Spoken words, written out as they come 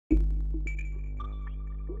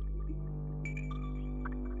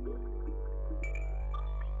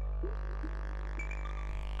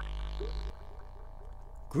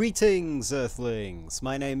Greetings, Earthlings!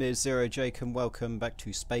 My name is Zero Jake and welcome back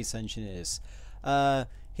to Space Engineers.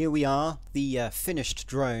 Here we are, the finished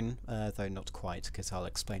drone, though not quite, because I'll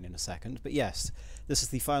explain in a second. But yes, this is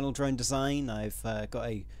the final drone design. I've got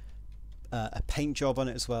a paint job on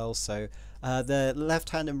it as well. So the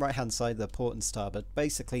left-hand and right-hand side, the port and starboard,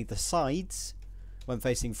 basically the sides, when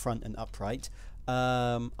facing front and upright,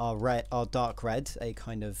 are dark red. A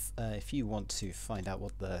kind of, if you want to find out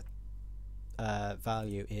what the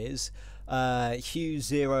value is hue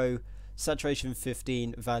 0, saturation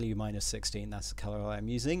 15, value -16. That's the color I'm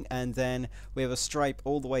using. And then we have a stripe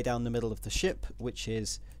all the way down the middle of the ship, which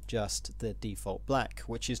is just the default black,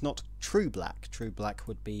 which is not true black. True black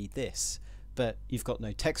would be this, but you've got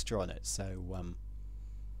no texture on it, so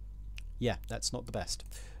yeah, that's not the best.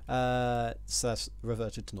 So that's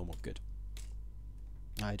reverted to normal. Good.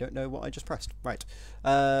 I don't know what I just pressed. Right.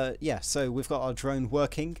 Yeah, so we've got our drone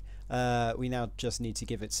working. We now just need to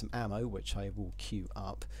give it some ammo, which I will queue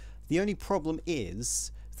up. The only problem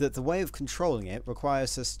is that the way of controlling it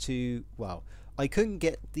requires us to, well, I couldn't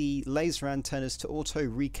get the laser antennas to auto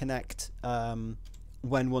reconnect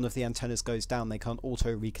when one of the antennas goes down. They can't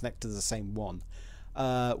auto reconnect to the same one,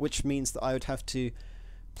 which means that I would have to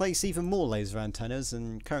place even more laser antennas,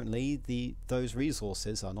 and currently those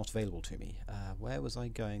resources are not available to me. Where was I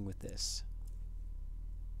going with this?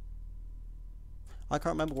 I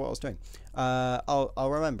can't remember what I was doing. I'll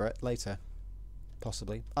remember it later,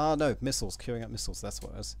 possibly. Ah, no, missiles, queuing up missiles. That's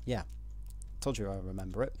what it was. Yeah, told you I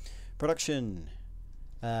remember it. Production.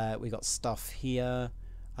 We got stuff here.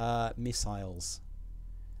 Missiles.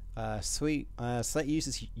 Sweet. So that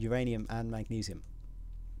uses uranium and magnesium.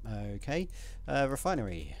 Okay.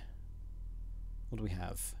 Refinery. What do we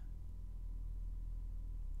have?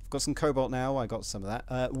 I've got some cobalt now. I got some of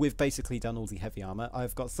that. We've basically done all the heavy armor.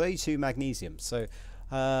 I've got 32 magnesium, so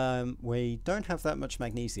we don't have that much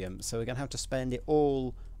magnesium, so we're gonna have to spend it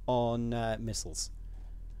all on missiles.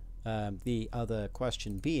 The other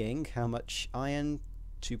question being how much iron?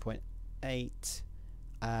 2.8,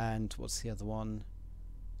 and what's the other one?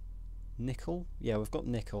 Nickel? Yeah, we've got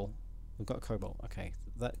nickel. We've got cobalt. Okay,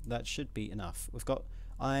 that should be enough. We've got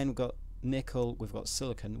iron, we've got nickel, we've got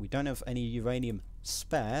silicon. We don't have any uranium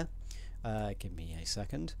spare. Give me a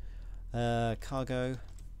second. Cargo,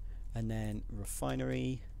 and then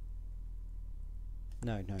refinery.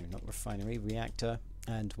 No, not refinery. Reactor,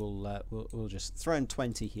 and we'll just throw in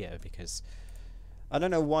 20 here because I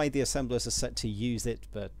don't know why the assemblers are set to use it,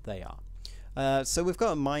 but they are. So we've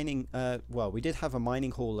got a mining, well, we did have a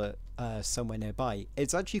mining hauler somewhere nearby.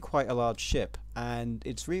 It's actually quite a large ship, and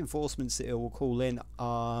its reinforcements that it will call in,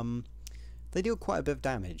 they deal quite a bit of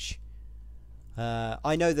damage.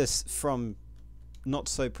 I know this from not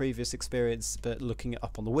so previous experience, but looking it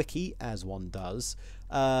up on the wiki, as one does.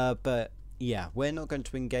 But yeah, we're not going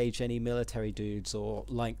to engage any military dudes or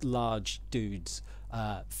like large dudes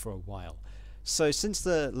for a while. So since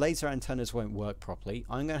the laser antennas won't work properly,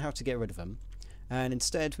 I'm going to have to get rid of them, and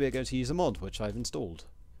instead we're going to use a mod which I've installed.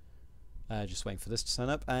 Just waiting for this to turn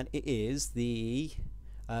up, and it is the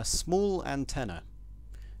small antenna,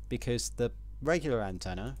 because the regular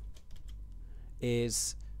antenna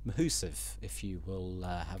is massive. If you will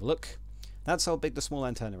have a look, that's how big the small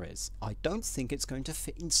antenna is. I don't think it's going to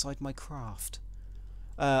fit inside my craft.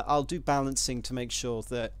 I'll do balancing to make sure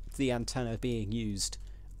that the antenna being used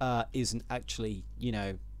isn't actually, you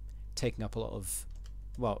know, taking up a lot of,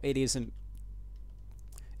 well,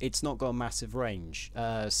 it's not got a massive range,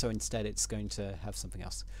 so instead it's going to have something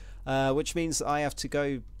else, which means I have to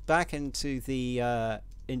go back into the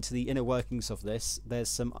inner workings of this. There's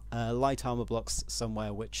some light armor blocks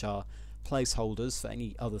somewhere which are placeholders for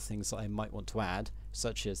any other things that I might want to add,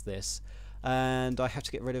 such as this, and I have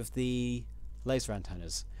to get rid of the laser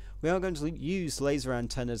antennas. We are going to use laser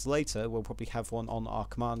antennas later. We'll probably have one on our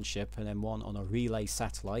command ship and then one on a relay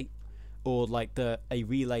satellite, or like a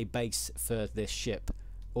relay base for this ship,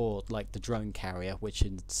 or like the drone carrier, which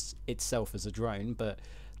itself is a drone, but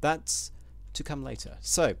that's to come later.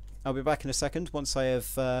 So I'll be back in a second once I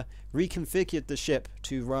have reconfigured the ship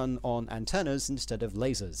to run on antennas instead of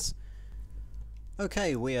lasers.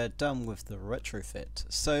 Okay, we are done with the retrofit.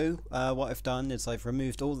 So what I've done is I've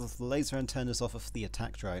removed all of the laser antennas off of the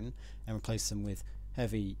attack drone and replaced them with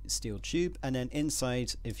heavy steel tube, and then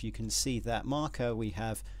inside, if you can see that marker, we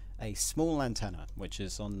have a small antenna which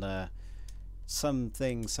is on the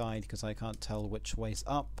something side, because I can't tell which way's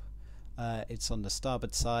up. It's on the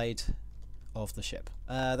starboard side of the ship.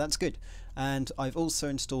 That's good. And I've also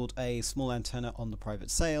installed a small antenna on the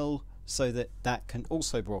private sail so that can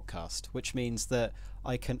also broadcast, which means that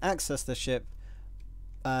I can access the ship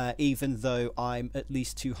even though I'm at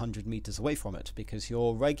least 200 meters away from it, because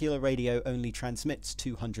your regular radio only transmits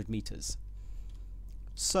 200 meters.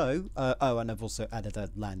 So, oh, and I've also added a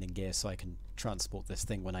landing gear so I can transport this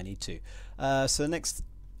thing when I need to. So the next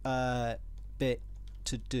bit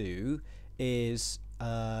to do is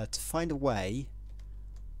to find a way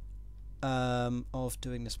of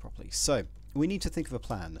doing this properly. So we need to think of a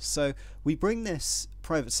plan. So we bring this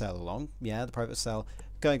private sail along. Yeah, the private sail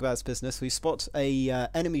going about its business. We spot a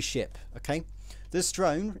enemy ship. Okay, this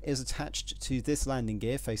drone is attached to this landing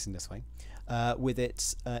gear facing this way, with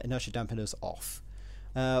its inertia dampeners off.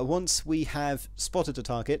 Once we have spotted a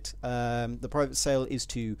target, the private sail is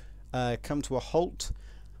to come to a halt,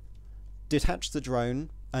 detach the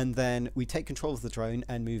drone, and then we take control of the drone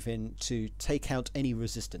and move in to take out any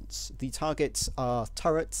resistance. The targets are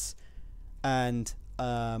turrets and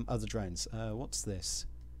other drones. What's this?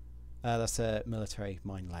 That's a military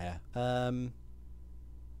mine layer.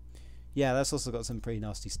 Yeah, that's also got some pretty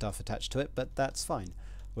nasty stuff attached to it, but that's fine.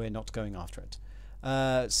 We're not going after it.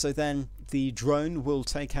 So then the drone will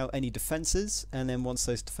take out any defences, and then once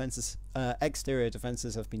those defences, exterior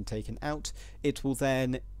defences have been taken out, it will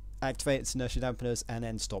then activate its inertia dampeners and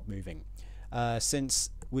then stop moving. Since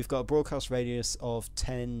we've got a broadcast radius of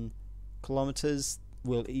 10 kilometers,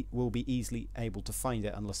 we'll be easily able to find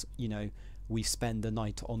it, unless, you know, we spend the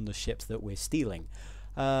night on the ship that we're stealing,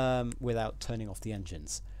 without turning off the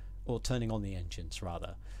engines, or turning on the engines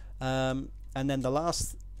rather. And then the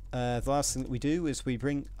last thing that we do is we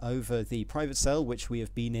bring over the private cell, which we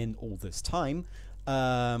have been in all this time.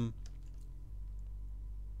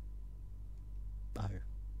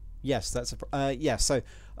 Yes, that's a yeah. So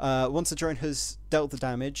once the drone has dealt the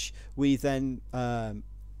damage, we then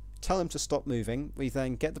tell him to stop moving. We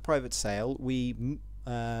then get the private sail. We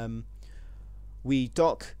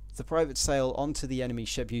dock the private sail onto the enemy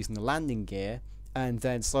ship using the landing gear, and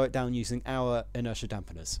then slow it down using our inertia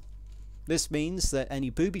dampeners. This means that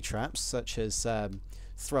any booby traps, such as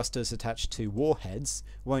thrusters attached to warheads,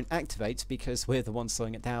 won't activate because we're the ones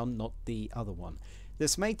slowing it down, not the other one.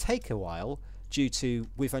 This may take a while, due to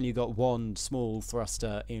we've only got one small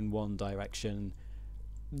thruster in one direction.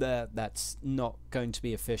 That's not going to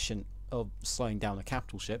be efficient of slowing down a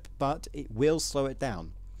capital ship, but it will slow it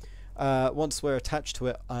down. Once we're attached to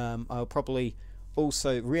it, I'll probably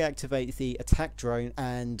also reactivate the attack drone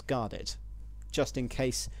and guard it, just in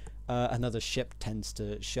case another ship tends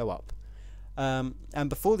to show up. And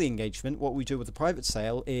before the engagement, what we do with the private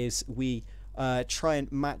sail is we try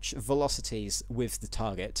and match velocities with the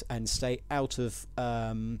target and stay out of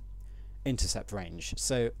intercept range,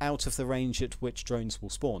 so out of the range at which drones will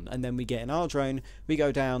spawn. And then we get in our drone, we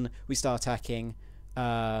go down, we start attacking.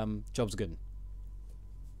 Job's good.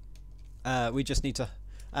 We just need to,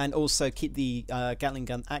 and also keep the Gatling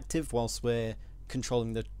gun active whilst we're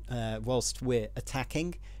controlling the whilst we're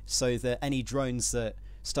attacking, so that any drones that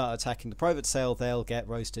start attacking the private sail, they'll get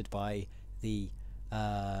roasted by the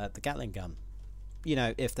Gatling gun. You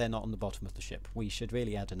know, if they're not on the bottom of the ship. We should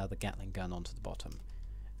really add another Gatling gun onto the bottom,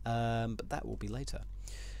 but that will be later.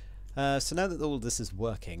 So now that all of this is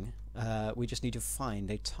working, we just need to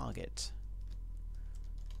find a target.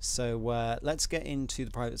 So let's get into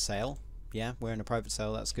the private sail. Yeah, we're in a private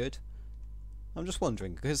sail, that's good. I'm just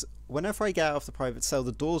wondering, because whenever I get out of the private sail,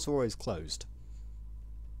 the doors are always closed.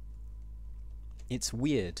 It's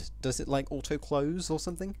weird. Does it like auto close or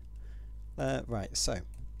something? Right, so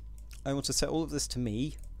I want to set all of this to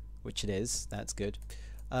me, which it is. That's good.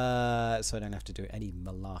 So I don't have to do any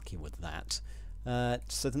malarkey with that.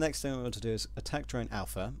 So the next thing I want to do is attack drone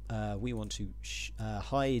alpha. We want to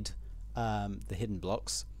hide the hidden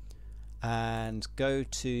blocks and go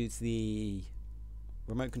to the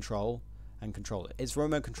remote control and control it. It's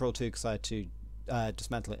remote control too, because I had to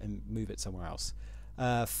dismantle it and move it somewhere else.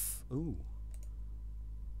 Ooh.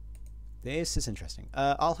 This is interesting.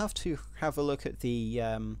 I'll have to have a look at the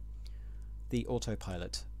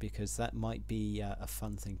autopilot, because that might be a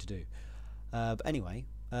fun thing to do. But anyway,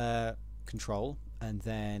 control and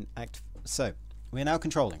then act. So we're now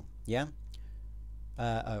controlling. Yeah.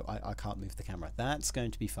 Oh, I can't move the camera. That's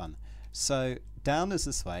going to be fun. So down is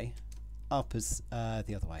this way, up is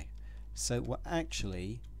the other way. So we're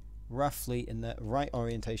actually roughly in the right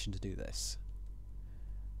orientation to do this.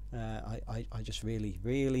 I just really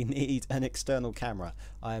need an external camera.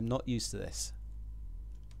 I am not used to this.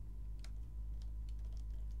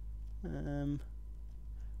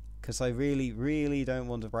 Because I really don't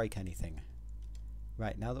want to break anything.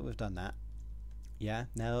 Right, now that we've done that, yeah,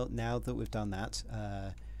 now that we've done that,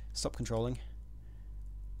 stop controlling.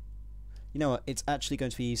 You know what, it's actually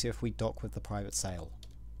going to be easier if we dock with the private sail.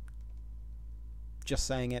 just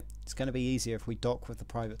saying it. It's going to be easier if we dock with the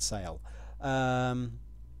private sail.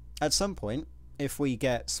 At some point, if we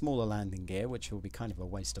get smaller landing gear, which will be kind of a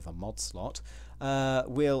waste of a mod slot,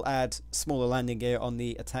 we'll add smaller landing gear on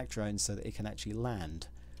the attack drone so that it can actually land.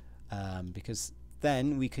 Because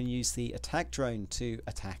then we can use the attack drone to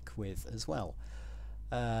attack with as well.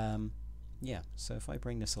 Yeah, so if I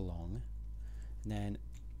bring this along, and then,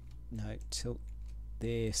 no, tilt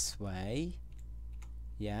this way,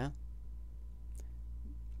 yeah,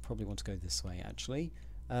 probably want to go this way actually.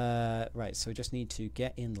 Right, so we just need to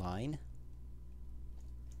get in line.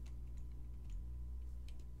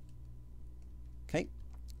 Okay,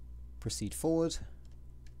 proceed forward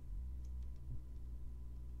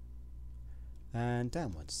and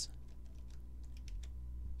downwards.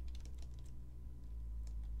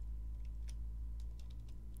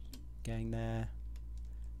 Getting there.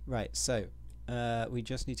 Right, so we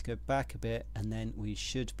just need to go back a bit and then we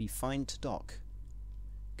should be fine to dock.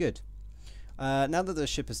 Good. Now that the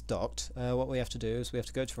ship is docked, what we have to do is we have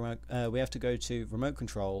to go to remote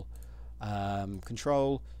control,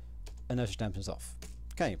 control, inertia dampers off.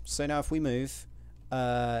 Okay, so now if we move,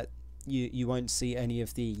 you won't see any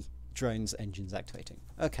of the drone's engines activating.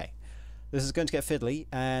 Okay, this is going to get fiddly,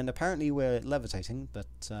 and apparently we're levitating, but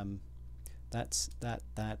that's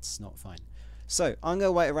not fine. So I'm going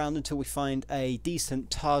to wait around until we find a decent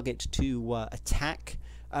target to attack,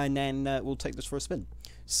 and then we'll take this for a spin.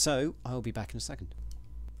 So I'll be back in a second.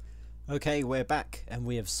 Okay, we're back and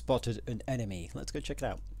we have spotted an enemy. Let's go check it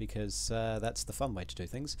out because that's the fun way to do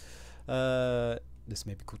things. This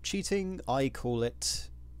may be called cheating. I call it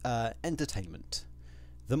entertainment.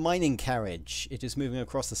 The mining carriage. It is moving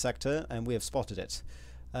across the sector and we have spotted it.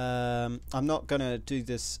 I'm not going to do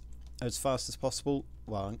this as fast as possible.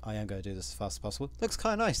 Well, I am going to do this as fast as possible. Looks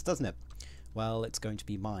kind of nice, doesn't it? Well, it's going to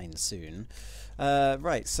be mine soon.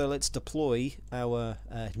 Right, so let's deploy our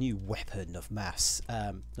new weapon of mass.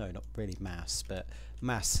 No, not really mass, but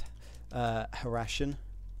mass harassing.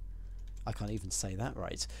 I can't even say that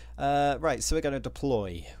right. Right, so we're going to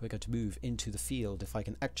deploy. We're going to move into the field if I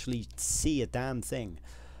can actually see a damn thing.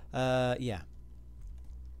 Yeah.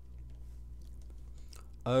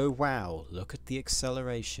 Oh, wow. Look at the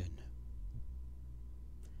acceleration.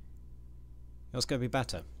 What's going to be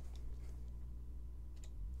better?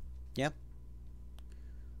 Yeah.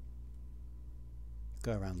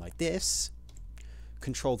 Go around like this.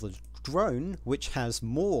 Control the drone, which has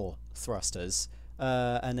more thrusters,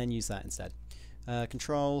 and then use that instead.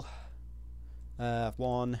 Control.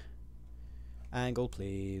 One. Angle,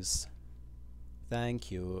 please.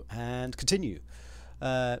 Thank you. And continue.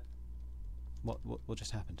 What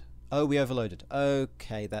just happened? Oh, we overloaded.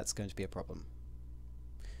 Okay, that's going to be a problem.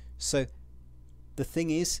 So, the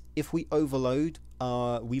thing is, if we overload,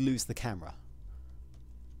 we lose the camera.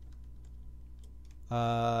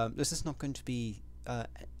 This is not going to be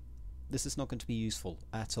useful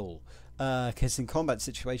at all, because in combat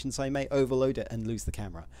situations I may overload it and lose the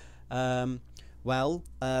camera. Well,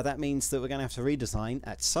 that means that we're going to have to redesign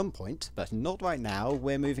at some point, but not right now.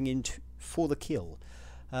 We're moving into for the kill.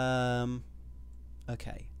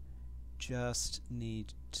 Okay, we just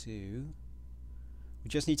need to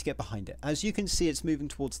get behind it. As you can see, it's moving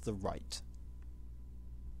towards the right,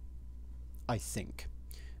 I think.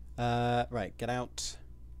 Right, get out.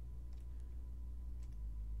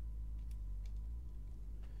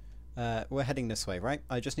 We're heading this way, right?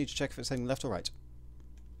 I just need to check if it's heading left or right.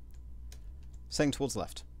 It's heading towards the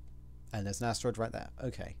left. And there's an asteroid right there.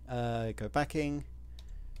 Okay, go backing.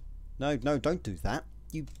 No, don't do that.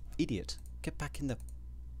 You idiot. Get back in the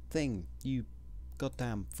thing, you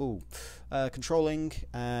goddamn fool. Controlling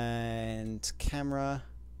and camera.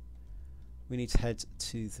 We need to head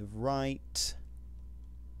to the right.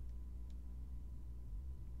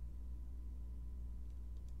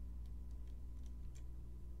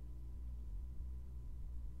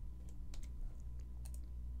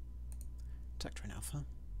 Attack train alpha.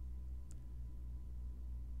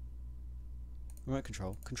 Remote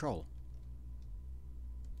control. Control.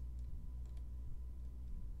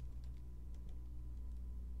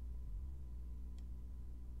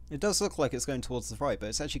 It does look like it's going towards the right, but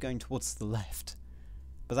it's actually going towards the left.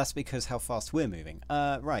 But that's because how fast we're moving.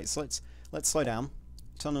 Right, so let's slow down.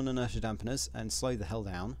 Turn on inertia dampeners and slow the hell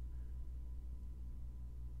down.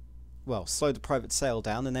 Well, slow the private sail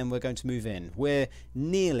down, and then we're going to move in. We're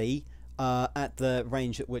nearly at the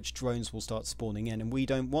range at which drones will start spawning in, and we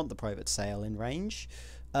don't want the private sail in range.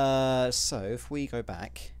 So if we go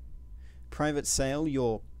back, private sail,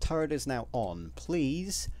 your turret is now on.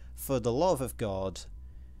 Please, for the love of God,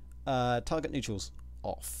 target neutrals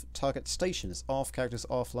off, target stations off, characters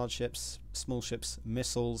off, large ships, small ships,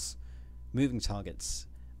 missiles, moving targets.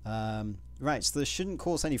 Right, so this shouldn't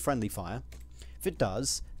cause any friendly fire. If it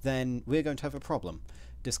does, then we're going to have a problem.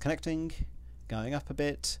 Disconnecting, going up a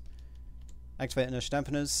bit, activate inertia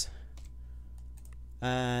dampeners,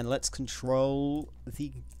 and let's control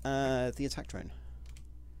the attack drone.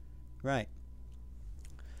 Right.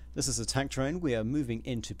 This is attack drone. We are moving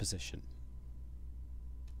into position.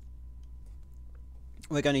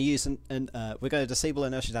 We're going to use we're going to disable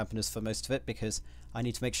inertia dampeners for most of it because I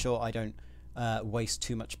need to make sure I don't waste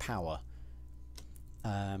too much power.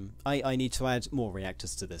 I need to add more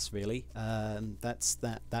reactors to this, really. That's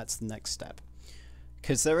the next step,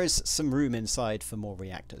 because there is some room inside for more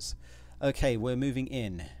reactors. Okay, we're moving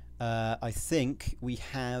in. I think we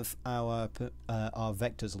have our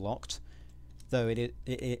vectors locked, though it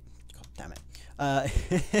God damn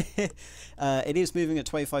it. It is moving at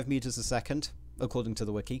 25 meters a second, according to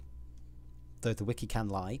the wiki, though the wiki can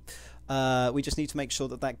lie. We just need to make sure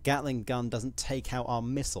that that Gatling gun doesn't take out our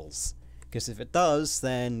missiles, because if it does,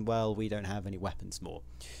 then, well, we don't have any weapons more.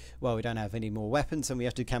 Well, we don't have any more weapons, and we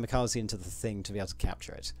have to kamikaze into the thing to be able to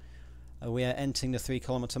capture it. We are entering the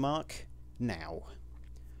 3-kilometer mark now.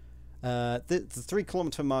 The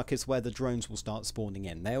 3-kilometer mark is where the drones will start spawning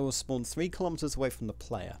in. They will spawn 3 kilometers away from the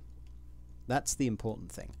player. That's the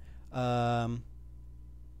important thing.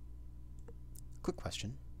 Quick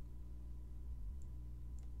question.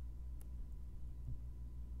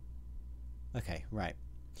 Okay, right.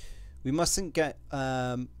 We mustn't get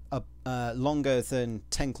longer than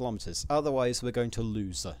 10 kilometers. Otherwise, we're going to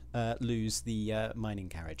lose the mining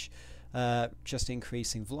carriage. Just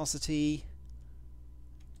increasing velocity.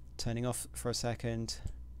 Turning off for a second,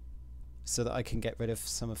 so that I can get rid of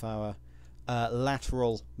some of our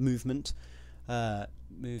lateral movement.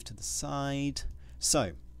 Move to the side.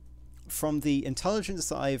 So, from the intelligence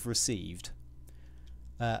that I've received,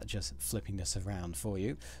 just flipping this around for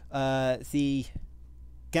you, the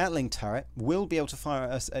Gatling turret will be able to fire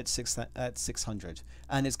us at 600,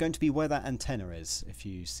 and it's going to be where that antenna is. If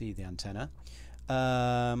you see the antenna,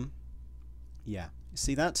 yeah,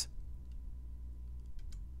 see that?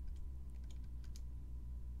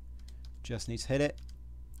 Just need to hit it.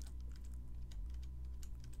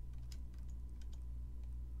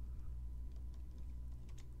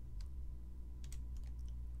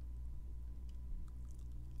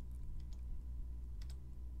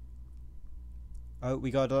 Oh,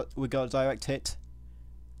 we got a direct hit.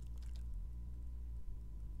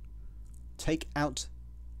 Take out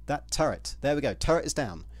that turret. There we go. Turret is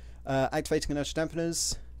down. Activating inertia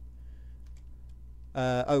dampeners.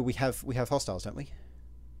 Oh, we have hostiles, don't we?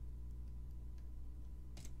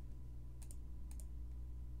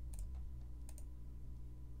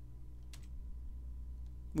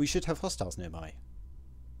 We should have hostiles nearby.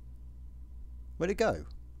 Where'd it go?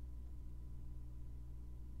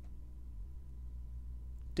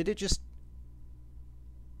 Did it just...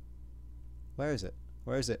 Where is it?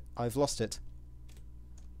 Where is it? I've lost it.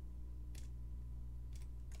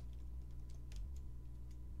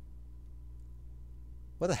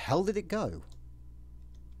 Where the hell did it go?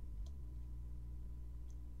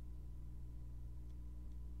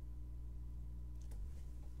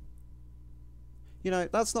 You know,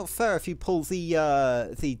 that's not fair if you pull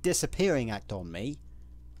the disappearing act on me.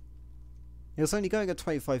 It was only going at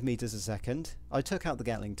 25 meters a second. I took out the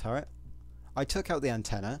Gatling turret. I took out the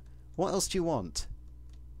antenna. What else do you want?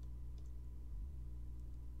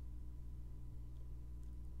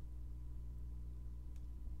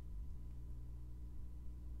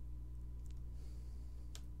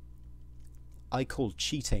 I call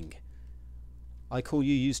cheating. I call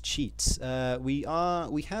you use cheats. We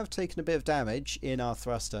have taken a bit of damage in our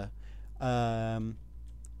thruster, and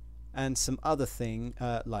some other thing,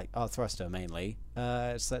 like our thruster mainly.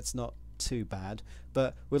 So that's not too bad.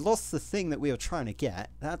 But we lost the thing that we were trying to get.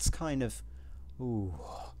 That's kind of, ooh,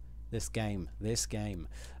 this game.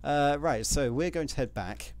 Right. So we're going to head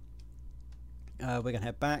back. We're going to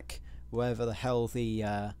head back wherever the hell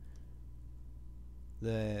the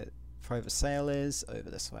private sale is, over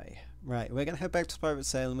this way. Right, we're going to head back to private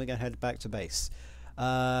sale and we're going to head back to base.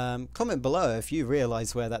 Comment below if you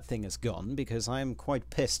realise where that thing has gone, because I'm quite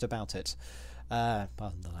pissed about it.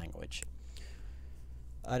 Pardon the language.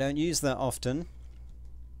 I don't use that often.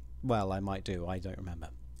 Well, I might do, I don't remember.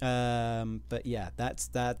 But yeah, that's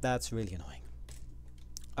really annoying.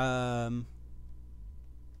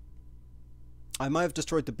 I might have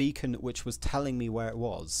destroyed the beacon which was telling me where it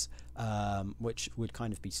was, which would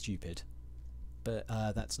kind of be stupid. But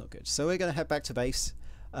that's not good. So we're going to head back to base.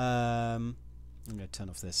 I'm going to turn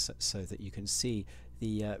off this so that you can see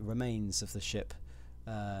the remains of the ship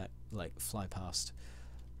like fly past.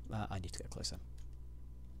 I need to get closer.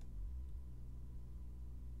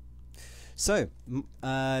 So,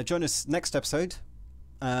 join us next episode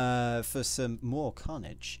for some more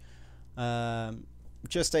carnage.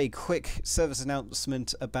 Just a quick service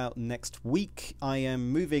announcement about next week. I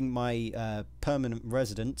am moving my permanent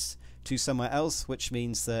residence to somewhere else, which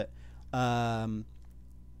means that the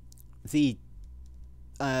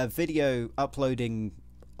video uploading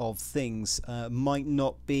of things might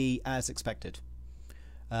not be as expected.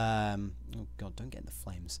 Oh god, don't get in the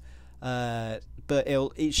flames. But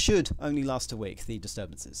it should only last a week, the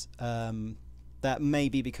disturbances. That may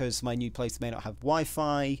be because my new place may not have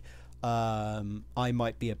Wi-Fi. I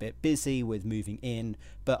might be a bit busy with moving in,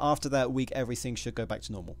 but after that week everything should go back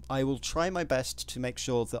to normal. I will try my best to make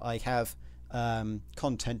sure that I have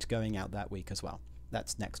content going out that week as well.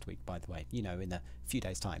 That's next week, by the way, you know, in a few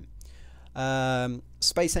days' time.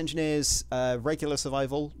 Space Engineers regular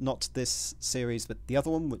survival, not this series but the other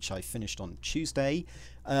one, which I finished on Tuesday.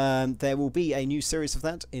 There will be a new series of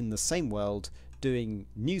that in the same world, doing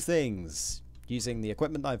new things using the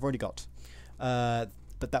equipment that I've already got, but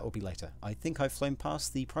that will be later. I think I've flown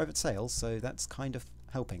past the private sale, so that's kind of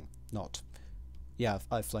helping. Not, yeah,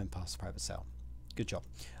 I've flown past the private sale. Good job.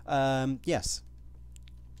 Yes,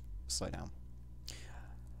 slow down.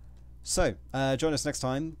 So, join us next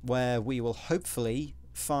time, where we will hopefully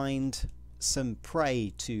find some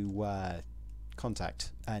prey to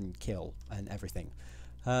contact and kill and everything.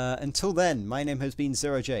 Until then, my name has been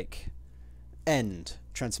Zero Jake. End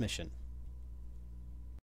transmission.